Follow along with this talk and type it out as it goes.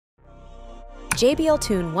JBL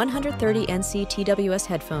Tune 130NC TWS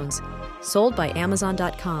headphones, sold by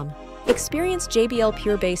Amazon.com. Experience JBL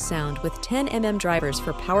Pure Bass sound with 10mm drivers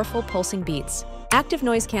for powerful pulsing beats. Active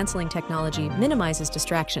noise cancelling technology minimizes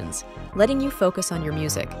distractions, letting you focus on your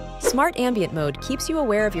music. Smart ambient mode keeps you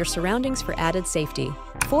aware of your surroundings for added safety.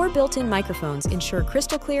 4 built-in microphones ensure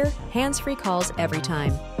crystal clear, hands-free calls every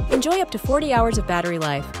time. Enjoy up to 40 hours of battery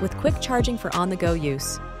life with quick charging for on-the-go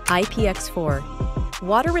use. IPX4.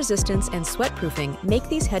 Water resistance and sweat-proofing make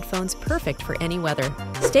these headphones perfect for any weather.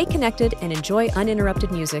 Stay connected and enjoy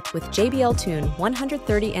uninterrupted music with JBL Tune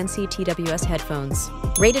 130NC TWS headphones.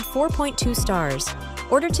 Rated 4.2 stars.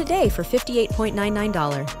 Order today for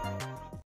 $58.99.